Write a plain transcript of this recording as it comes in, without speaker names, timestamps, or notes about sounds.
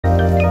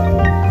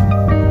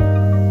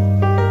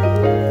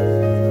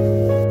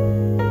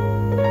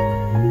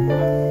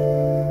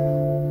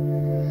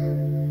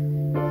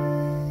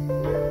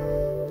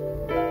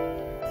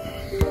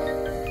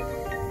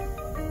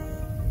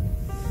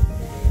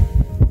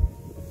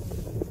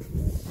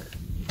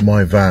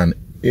My van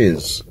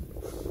is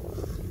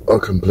a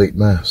complete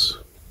mess.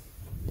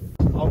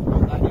 I've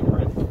got that in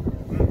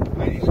red.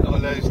 Mate, he's got to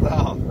let us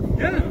down.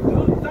 Yeah,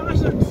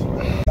 thousands.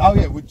 Oh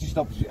yeah, we're just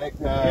opposite.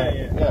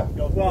 Yeah.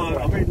 Well,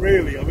 I mean,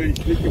 really,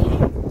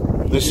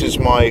 This is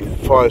my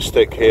fire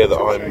stick here that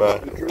I'm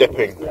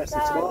dipping.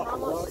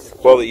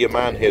 Well, that your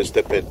man here's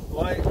dipping.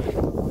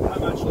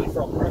 I'm actually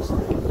from Preston.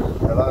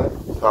 Hello.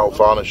 I'll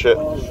varnish it.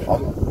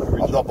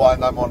 I'm not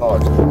buying no more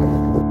knives.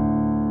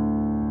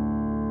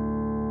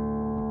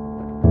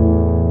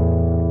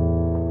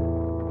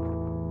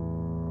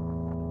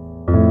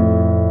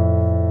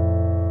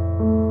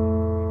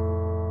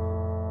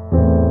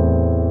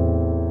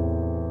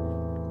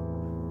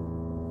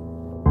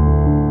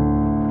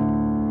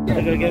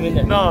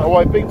 No. Oh,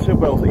 I've been to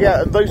Wells.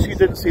 Yeah, and those who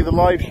didn't see the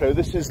live show,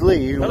 this is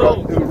Lee, who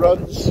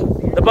runs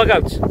the bug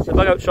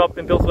out shop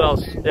in Built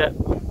Wells.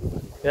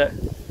 Yeah,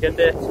 get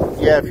there.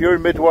 Yeah, if you're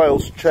in Mid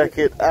Wales, check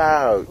it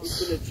out.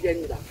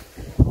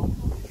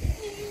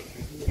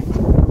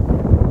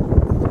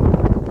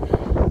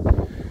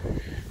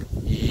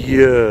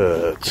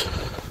 Yurt.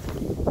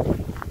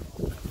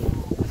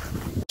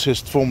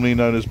 Artist formerly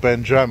known as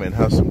Benjamin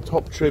has some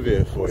top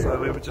trivia for you.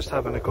 So we were just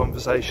having a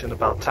conversation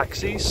about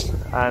taxis,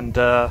 and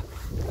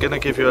going to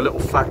give you a little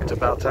fact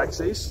about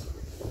taxis.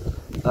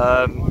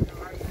 Do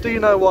you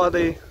know why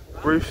the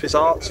roof is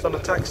arched on a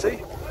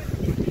taxi?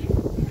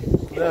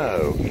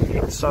 No.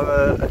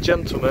 So a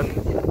gentleman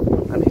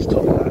and his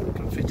top hat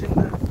can fit in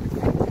there.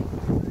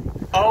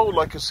 Oh,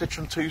 like a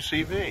Citroen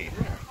 2CV.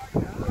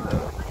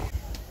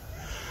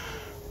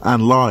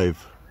 And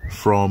live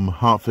from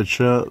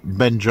Hertfordshire,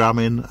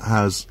 Benjamin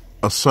has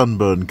a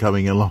sunburn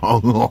coming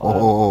along.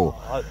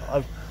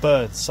 I've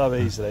burned so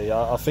easily.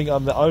 I think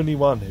I'm the only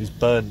one who's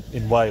burned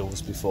in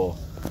Wales before.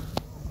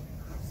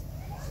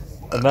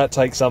 And that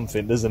takes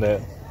something, doesn't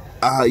it?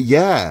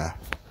 Yeah.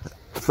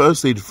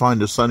 Firstly, to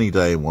find a sunny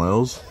day in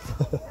Wales.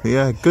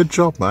 Yeah, good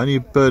job, man.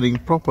 You're burning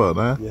proper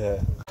there.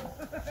 Yeah.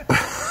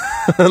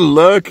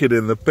 Lurking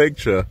in the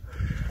picture.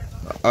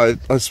 I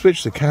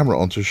switched the camera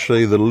on to show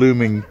you the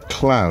looming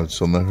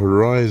clouds on the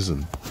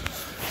horizon.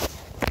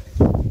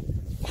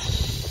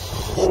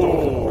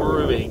 Oh,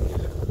 brewing.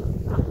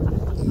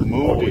 Moody.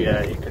 Oh,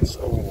 yeah, you can.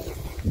 Oh.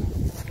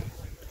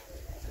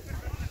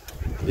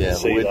 Yeah,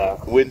 See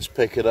that. Wind's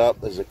picking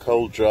up. There's a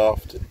cold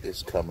draft.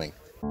 It's coming.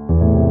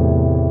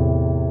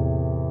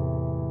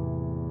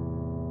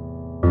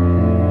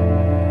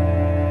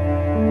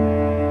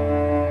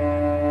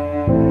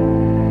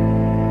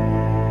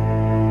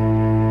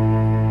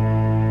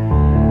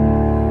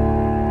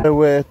 So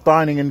we're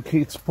dining in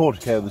Keith's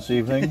Portico this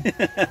evening,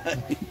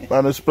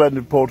 and a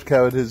splendid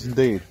Portico it is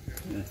indeed,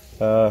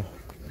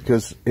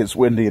 because it's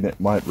windy and it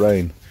might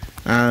rain.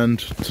 And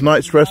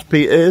tonight's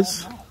recipe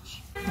is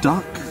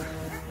Duck.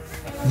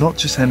 Not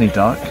just any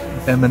duck,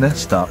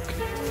 M&S duck.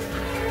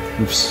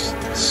 With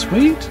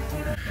Swede?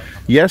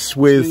 Yes,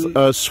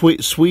 with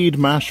Swede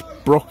mashed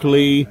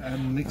broccoli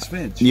And mixed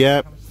veg.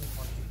 Yeah,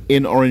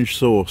 in orange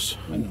sauce.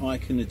 And I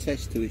can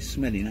attest to it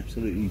smelling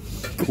absolutely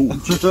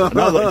gorgeous. And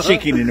I've got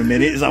chicken in a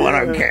minute, so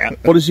I don't care.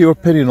 What is your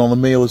opinion on the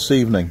meal this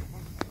evening?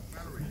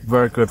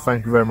 Very good,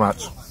 thank you very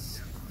much.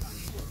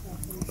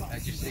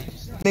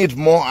 Need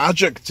more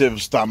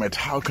adjectives, damn it.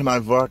 How can I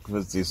work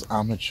with these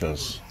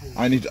amateurs?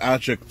 I need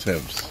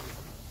adjectives.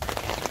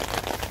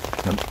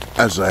 And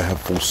as I have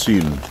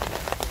foreseen,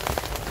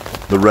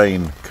 the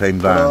rain came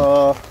down.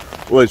 Well,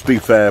 let's be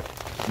fair,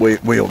 we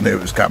all knew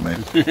it was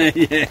coming.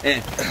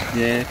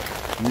 yeah,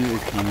 I knew it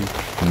was coming.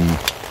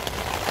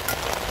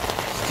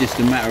 It's just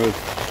a matter of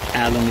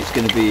how long it's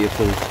going to be here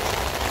for.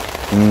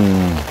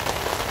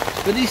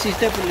 But this is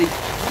definitely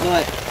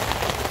like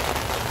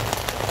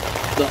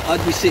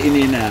I'd be sitting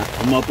here now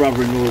and my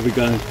brother-in-law would be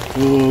going,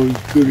 oh,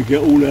 he's going to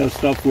get all our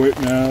stuff for it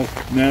now.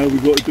 Now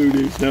we've got to do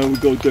this, now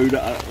we've got to do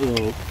that.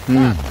 Oh,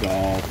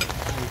 God.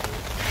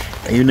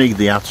 You need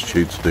the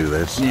attitude to do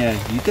this. Yeah,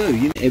 you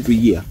do. Every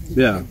year.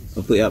 Yeah.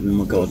 I put it up in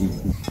my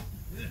garden.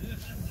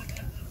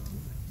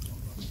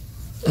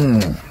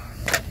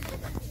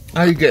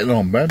 How are you getting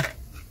on, Ben?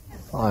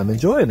 I'm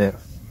enjoying it,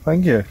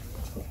 thank you.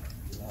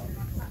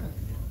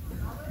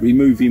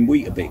 Removing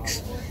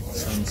Weetabix.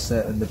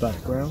 Sunset in the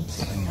background.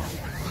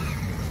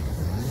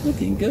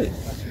 Looking good.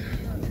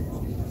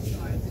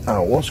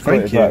 Oh, what's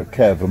great about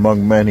Kev,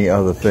 among many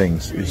other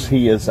things, is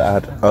he has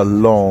had a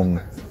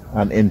long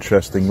and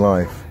interesting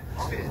life,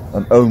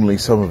 and only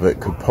some of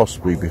it could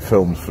possibly be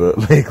filmed for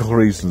legal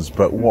reasons,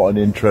 but what an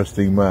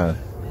interesting man.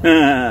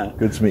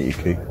 Good to meet you,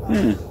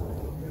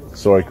 Keith.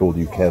 Sorry I called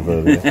you Kev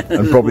earlier,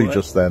 and probably right.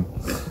 just then.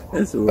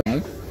 That's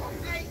alright.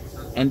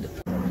 And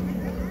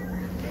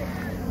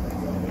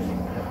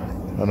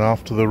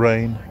after the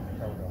rain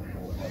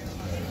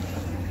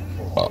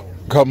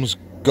comes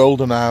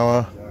golden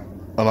hour,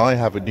 and I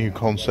have a new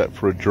concept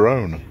for a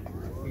drone.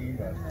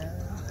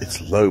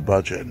 It's low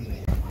budget.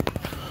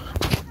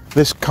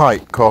 This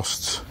kite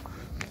costs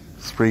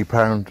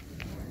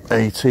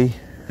 £3.80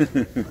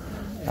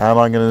 and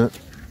I'm going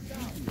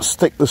to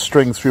stick the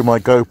string through my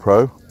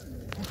GoPro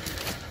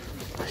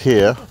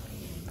here,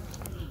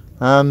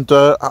 and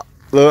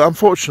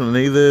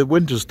unfortunately the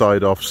winter's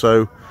died off,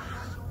 so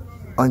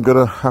I'm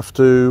gonna have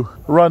to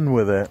run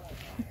with it.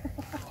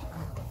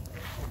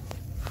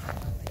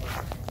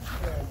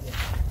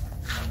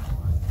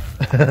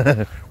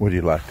 Would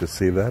you like to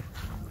see that?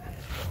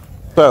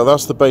 So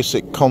that's the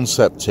basic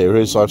concept here,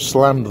 is I've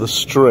slammed the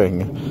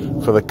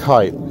string for the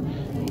kite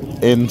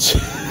into,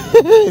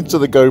 into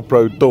the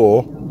GoPro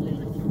door.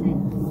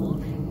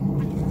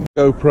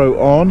 GoPro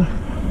on,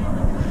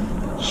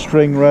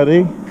 string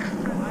ready.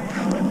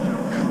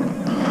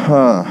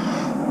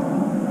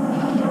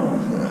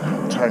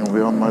 Tangle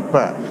me on my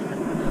back.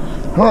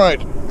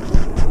 Alright.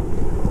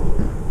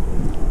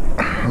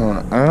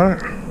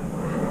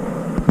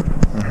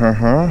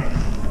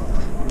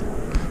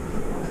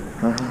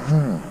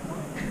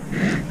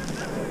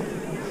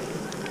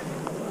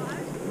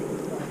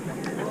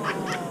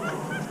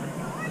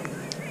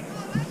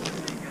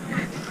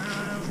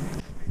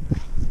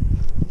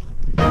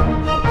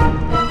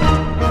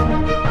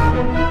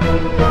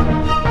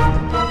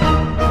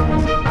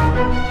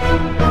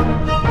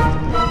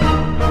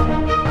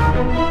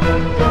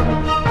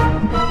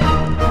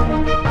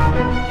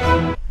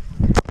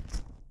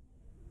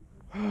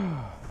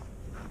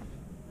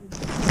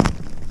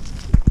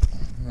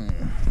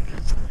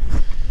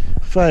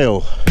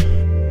 Fail.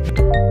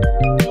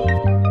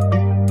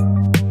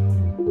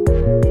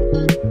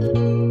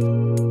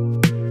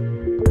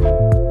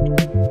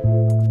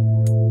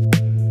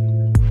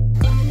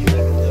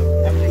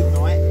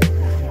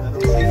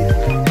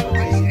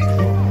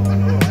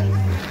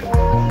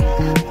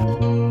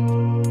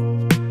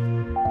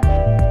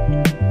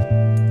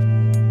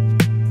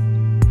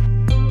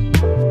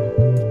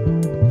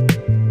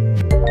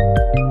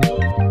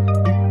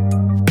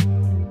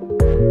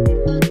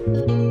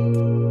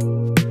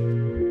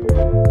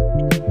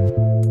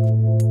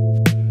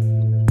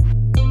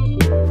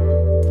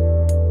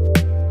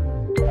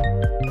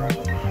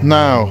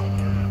 Now,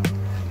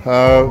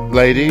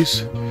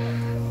 ladies,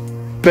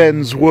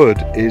 Ben's wood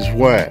is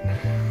wet.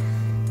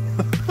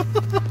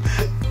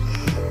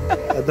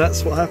 And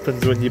that's what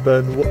happens when you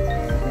burn wet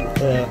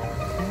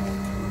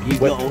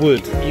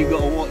wood. You got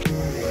to watch.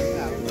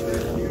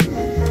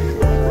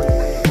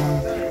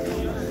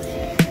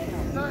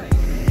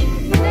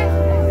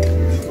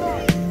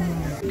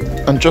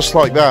 And just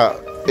like that,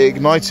 it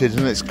ignited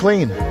and it's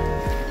clean.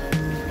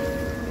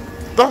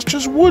 That's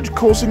just wood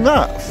causing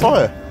that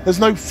fire. There's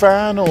no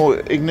fan or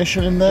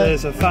ignition in there?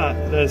 There's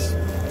there's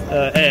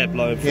air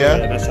blowing through Yeah.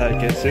 it, and that's how it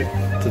gets it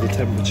to the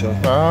temperature.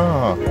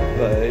 Ah.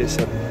 But it's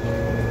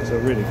a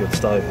really good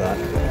stove, that.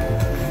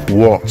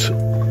 What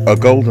a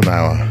golden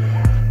hour.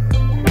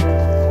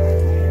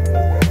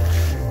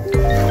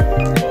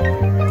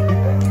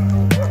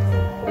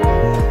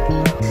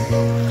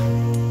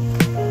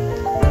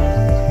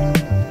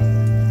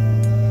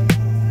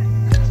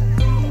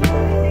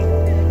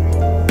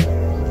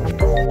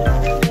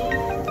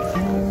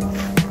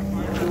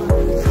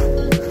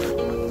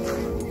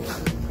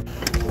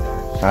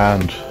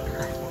 And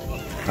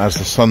as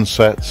the sun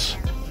sets,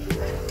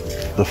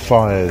 the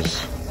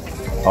fires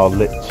are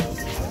lit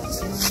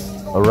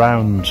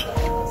around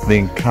the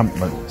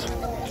encampment.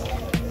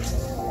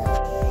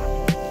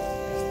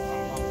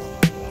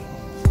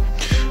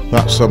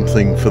 That's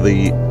something for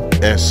the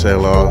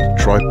SLR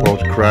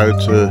tripod crowd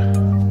to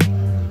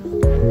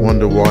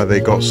wonder why they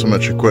got so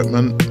much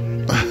equipment.